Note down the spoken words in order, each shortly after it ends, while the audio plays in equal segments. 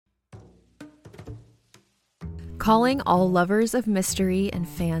calling all lovers of mystery and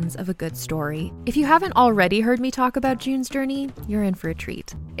fans of a good story. If you haven't already heard me talk about June's Journey, you're in for a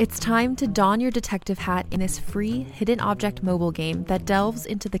treat. It's time to don your detective hat in this free hidden object mobile game that delves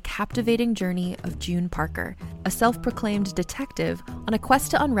into the captivating journey of June Parker, a self-proclaimed detective on a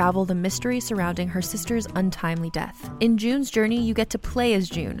quest to unravel the mystery surrounding her sister's untimely death. In June's Journey, you get to play as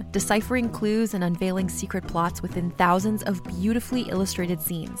June, deciphering clues and unveiling secret plots within thousands of beautifully illustrated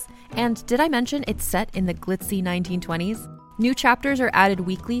scenes. And did I mention it's set in the glitzy 1920s? New chapters are added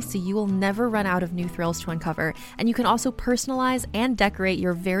weekly, so you will never run out of new thrills to uncover, and you can also personalize and decorate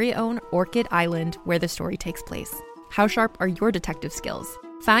your very own Orchid Island where the story takes place. How sharp are your detective skills?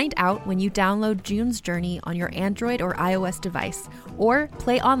 Find out when you download June's Journey on your Android or iOS device, or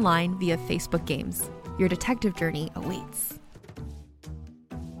play online via Facebook Games. Your detective journey awaits.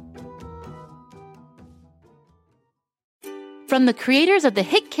 From the creators of the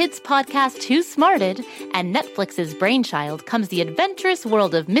hit kids podcast Too Smarted and Netflix's Brainchild comes the adventurous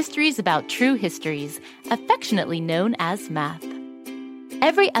world of mysteries about true histories, affectionately known as math.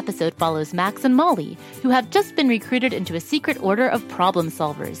 Every episode follows Max and Molly, who have just been recruited into a secret order of problem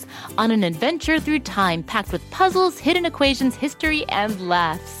solvers, on an adventure through time packed with puzzles, hidden equations, history, and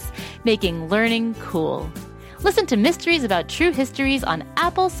laughs, making learning cool. Listen to Mysteries About True Histories on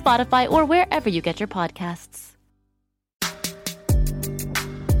Apple, Spotify, or wherever you get your podcasts.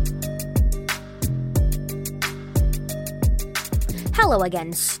 Hello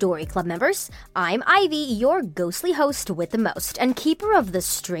again, Story Club members. I'm Ivy, your ghostly host with the most, and keeper of the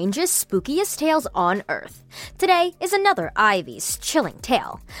strangest, spookiest tales on Earth. Today is another Ivy's chilling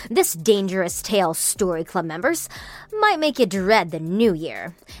tale. This dangerous tale, Story Club members, might make you dread the new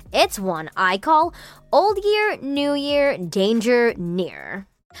year. It's one I call Old Year, New Year, Danger Near.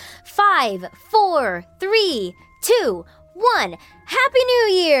 5, 4, 3, 2, 1, Happy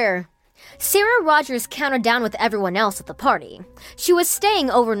New Year! Sarah Rogers counted down with everyone else at the party. She was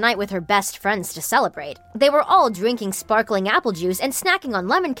staying overnight with her best friends to celebrate. They were all drinking sparkling apple juice and snacking on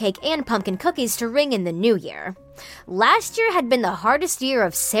lemon cake and pumpkin cookies to ring in the new year. Last year had been the hardest year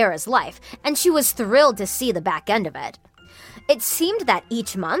of Sarah's life, and she was thrilled to see the back end of it. It seemed that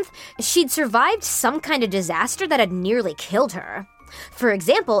each month, she'd survived some kind of disaster that had nearly killed her. For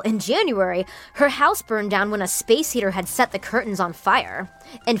example, in January, her house burned down when a space heater had set the curtains on fire.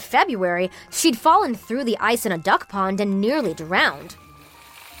 In February, she'd fallen through the ice in a duck pond and nearly drowned.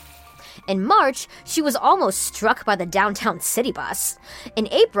 In March, she was almost struck by the downtown city bus. In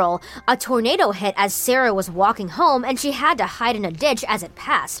April, a tornado hit as Sarah was walking home and she had to hide in a ditch as it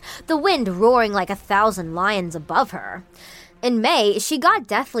passed, the wind roaring like 1,000 lions above her. In May, she got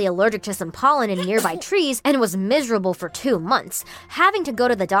deathly allergic to some pollen in nearby trees and was miserable for 2 months, having to go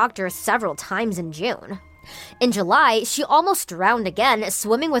to the doctor several times in June. In July, she almost drowned again,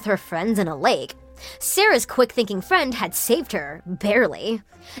 swimming with her friends in a lake. Sarah's quick-thinking friend had saved her, barely.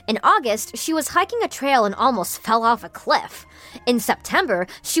 In August, she was hiking a trail and almost fell off a cliff. In September,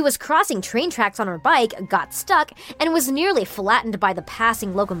 she was crossing train tracks on her bike, got stuck, and was nearly flattened by the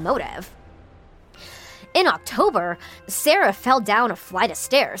passing locomotive. In October, Sarah fell down a flight of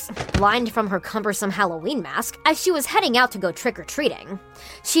stairs, blind from her cumbersome Halloween mask, as she was heading out to go trick-or-treating.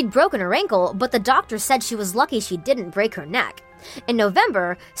 She'd broken her ankle, but the doctor said she was lucky she didn't break her neck. In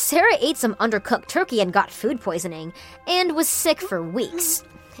November, Sarah ate some undercooked turkey and got food poisoning, and was sick for weeks.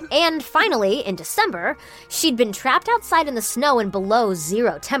 And finally, in December, she'd been trapped outside in the snow in below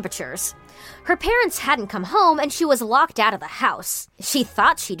 0 temperatures. Her parents hadn't come home, and she was locked out of the house. She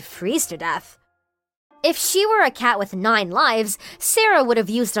thought she'd freeze to death. If she were a cat with 9 lives, Sarah would have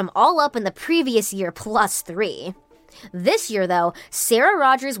used them all up in the previous year plus 3. This year, though, Sarah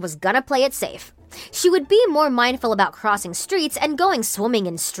Rogers was gonna play it safe. She would be more mindful about crossing streets and going swimming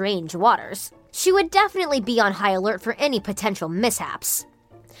in strange waters. She would definitely be on high alert for any potential mishaps.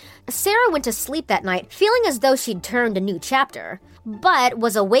 Sarah went to sleep that night feeling as though she'd turned a new chapter, but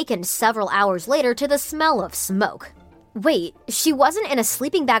was awakened several hours later to the smell of smoke. Wait, she wasn't in a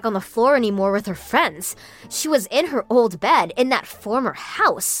sleeping bag on the floor anymore with her friends. She was in her old bed in that former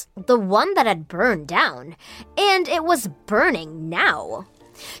house, the one that had burned down. And it was burning now.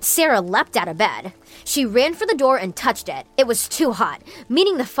 Sarah leapt out of bed. She ran for the door and touched it. It was too hot,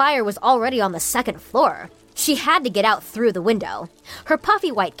 meaning the fire was already on the 2nd floor. She had to get out through the window. Her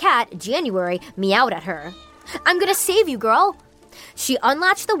puffy white cat, January, meowed at her. "I'm gonna save you, girl." She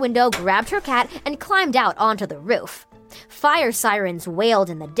unlatched the window, grabbed her cat, and climbed out onto the roof. Fire sirens wailed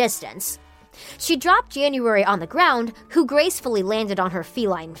in the distance. She dropped January on the ground, who gracefully landed on her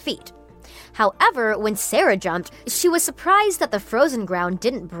feline feet. However, when Sarah jumped, she was surprised that the frozen ground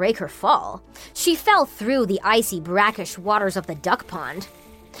didn't break her fall. She fell through the icy, brackish waters of the duck pond.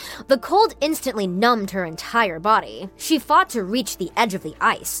 The cold instantly numbed her entire body. She fought to reach the edge of the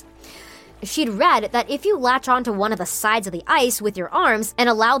ice. She'd read that if you latch onto one of the sides of the ice with your arms and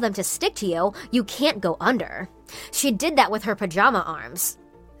allow them to stick to you, you can't go under. She did that with her pajama arms.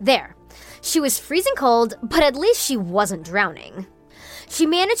 There. She was freezing cold, but at least she wasn't drowning. She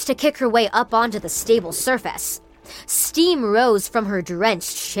managed to kick her way up onto the stable surface. Steam rose from her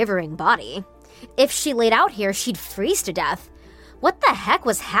drenched, shivering body. If she laid out here, she'd freeze to death. What the heck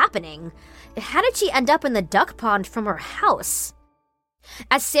was happening? How did she end up in the duck pond from her house?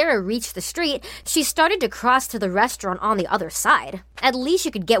 As Sarah reached the street, she started to cross to the restaurant on the other side. At least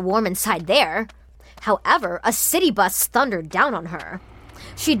she could get warm inside there. However, a city bus thundered down on her.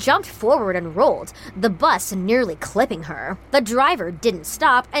 She jumped forward and rolled, the bus nearly clipping her. The driver didn't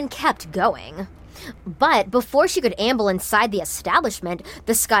stop and kept going. But before she could amble inside the establishment,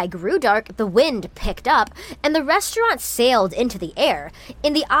 the sky grew dark, the wind picked up, and the restaurant sailed into the air,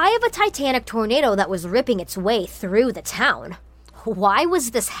 in the eye of a titanic tornado that was ripping its way through the town. Why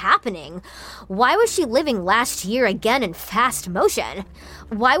was this happening? Why was she living last year again in fast motion?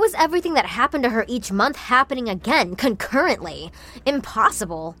 Why was everything that happened to her each month happening again, concurrently?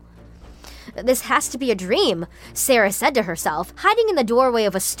 Impossible. This has to be a dream, Sarah said to herself, hiding in the doorway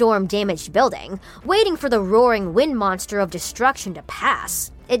of a storm-damaged building, waiting for the roaring wind monster of destruction to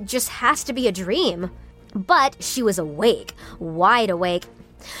pass. It just has to be a dream. But she was awake, wide awake.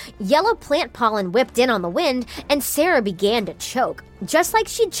 Yellow plant pollen whipped in on the wind, and Sarah began to choke, just like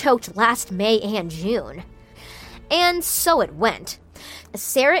she'd choked last May and June. And so it went.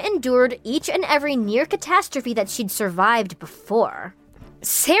 Sarah endured each and every near catastrophe that she'd survived before.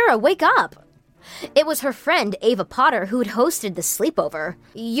 Sarah, wake up! It was her friend Ava Potter who'd hosted the sleepover.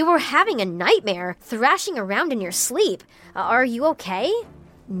 You were having a nightmare, thrashing around in your sleep. Are you okay?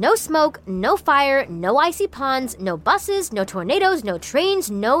 No smoke, no fire, no icy ponds, no buses, no tornadoes, no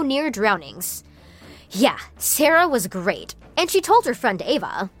trains, no near drownings. Yeah, Sarah was great, and she told her friend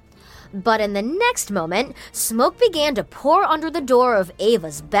Ava. But in the next moment, smoke began to pour under the door of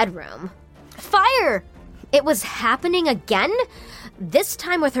Ava's bedroom. Fire! It was happening again? This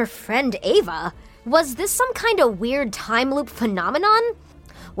time with her friend Ava. Was this some kind of weird time loop phenomenon?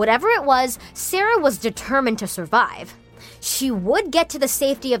 Whatever it was, Sarah was determined to survive. She would get to the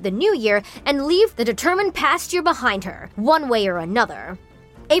safety of the new year and leave the determined past year behind her, one way or another.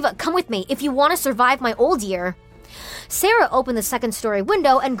 Ava, come with me if you want to survive my old year. Sarah opened the second-story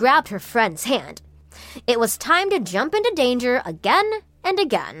window and grabbed her friend's hand. It was time to jump into danger again and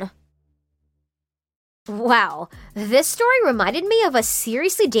again. Wow, this story reminded me of a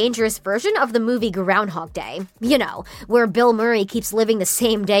seriously dangerous version of the movie Groundhog Day. You know, where Bill Murray keeps living the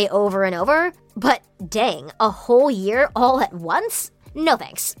same day over and over. But dang, a whole year all at once? No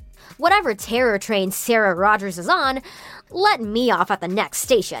thanks. Whatever terror train Sarah Rogers is on, let me off at the next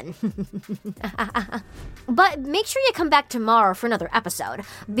station. But make sure you come back tomorrow for another episode,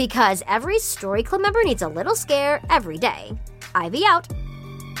 because every Story Club member needs a little scare every day. Ivy out.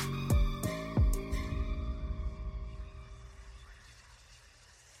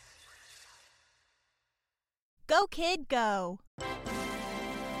 Go, kid, go.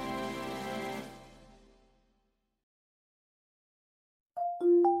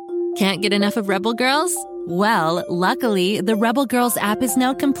 Can't get enough of Rebel Girls? Well, luckily, the Rebel Girls app is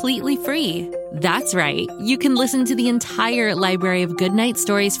now completely free. That's right. You can listen to the entire library of goodnight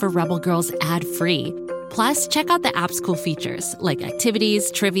stories for Rebel Girls ad-free. Plus, check out the app's cool features like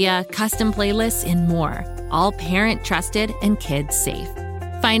activities, trivia, custom playlists, and more. All parent-trusted and kids-safe.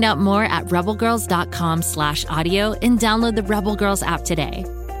 Find out more at rebelgirls.com/audio and download the Rebel Girls app today.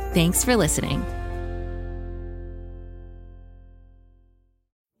 Thanks for listening.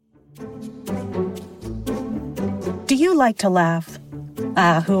 Do you like to laugh?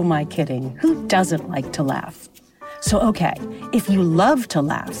 Who am I kidding? Who doesn't like to laugh? So, okay, if you love to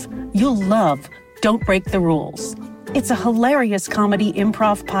laugh, you'll love Don't Break the Rules. It's a hilarious comedy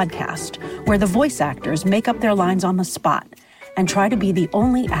improv podcast where the voice actors make up their lines on the spot and try to be the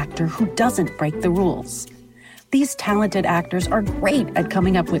only actor who doesn't break the rules. These talented actors are great at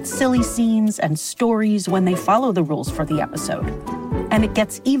coming up with silly scenes and stories when they follow the rules for the episode. And it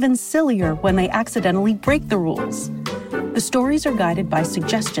gets even sillier when they accidentally break the rules. The stories are guided by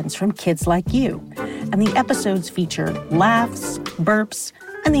suggestions from kids like you, and the episodes feature laughs, burps,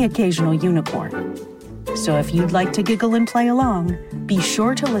 and the occasional unicorn. So if you'd like to giggle and play along, be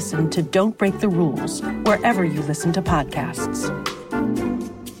sure to listen to Don't Break the Rules wherever you listen to podcasts.